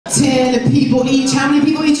10 people each. How many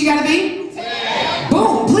people each you gotta be? 10.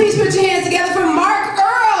 Boom! Please put your hands together for Mark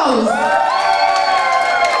Earls.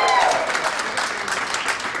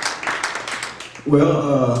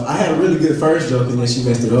 Well, I had a really good first joke and then she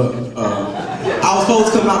messed it up. I was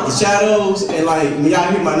supposed to come out the shadows and like when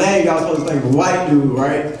y'all hear my name, y'all supposed to think of a white dude,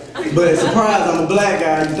 right? But surprise, I'm a black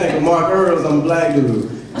guy. You think of Mark Earls, I'm a black dude.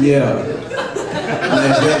 Yeah.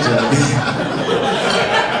 That's that joke.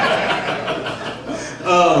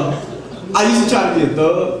 I used to try to be a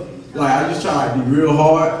thug. Like I just try to be real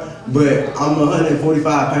hard, but I'm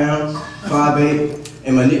 145 pounds, 5'8",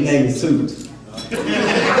 and my nickname is Toots.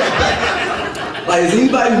 Like, is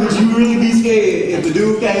anybody, would you really be scared if the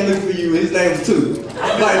dude came looking for you, his name was Toots?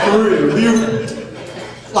 Like, for real.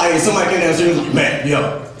 Like, if somebody came downstairs, man,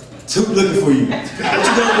 yo, Toots looking for you. What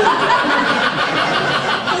you gonna do?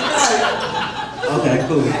 Okay,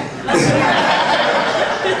 cool.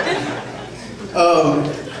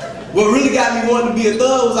 What really got me wanting to be a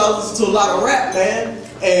thug was I was listening to a lot of rap, man.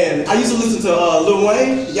 And I used to listen to Lil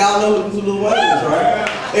Wayne. Y'all know who Lil Wayne is, right?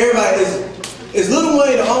 Everybody is Lil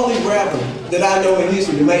Wayne the only rapper that I know in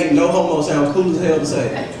history to make no homo sound cool as hell to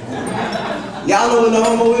say? Y'all know what no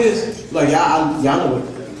homo is? Like y'all know what,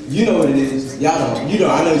 you know what it is. Y'all know, you know,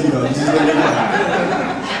 I know you know. Just let me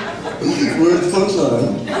know. Where's the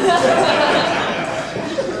punchline?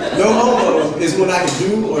 No homo is when I can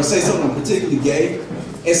do or say something particularly gay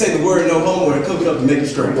and say the word no homo and cook it up and make it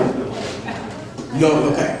straight. You know,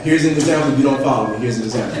 okay, here's an example. You don't follow me. Here's an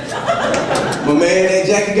example. My man, that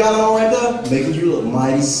jacket got on right there, making you look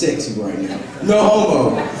mighty sexy right now. No homo.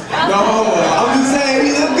 No homo. I'm just saying,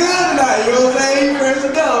 he look good tonight. You know what I'm saying? He fresh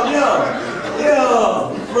enough.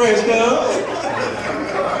 Yeah. Fresh enough.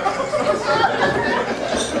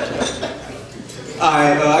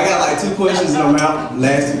 Alright, I got like 2 questions and I'm out.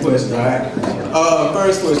 Last 2 questions, alright?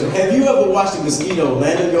 First question. Have you ever watched a mosquito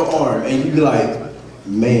land on your arm and you be like,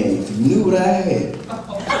 man, if you knew what I had,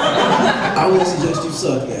 I would suggest you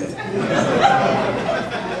suck at it.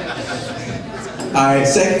 Alright,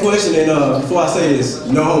 second question, and before I say this,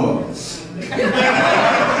 no homo.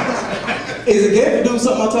 Is it gay to do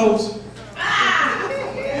something on my toes?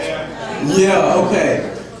 Yeah, okay.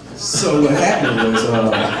 So what happened was,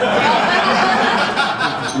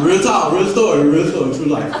 real talk, real story, true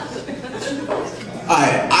life.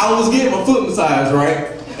 Alright, I was getting my foot massaged,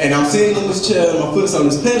 right? And I'm sitting in this chair and my foot's on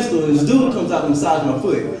this pedestal and this dude comes out and massages my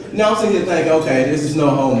foot. Now I'm sitting here thinking, okay, this is no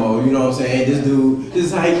homo, you know what I'm saying? This dude, this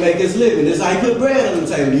is how he make his living, this is how he put bread on the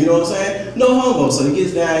table, you know what I'm saying? No homo. So he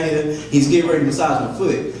gets down here, he's getting ready to massage my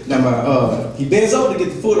foot. Now he bends over to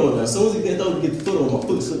get the foot on there. As soon as he bends over to get the foot on, my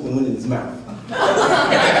foot slipped and went in his mouth.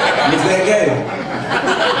 Is that gay?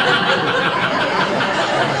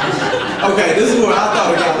 Okay, this is where I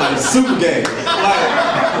thought it got like super gay. Like,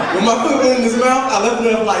 when my foot went in his mouth, I left it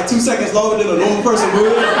there for like 2 seconds longer than a normal person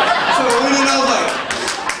would. So when in, I was like,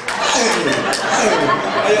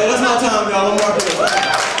 hey, yo, that's my time, y'all. I'm marking it.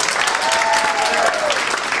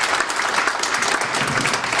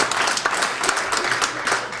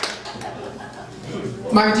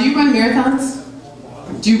 Mark, do you run marathons?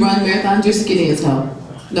 Do you run marathons? You're skinny as hell.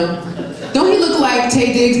 No? Don't he look like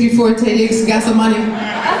Tay Diggs before Tay Diggs got some money?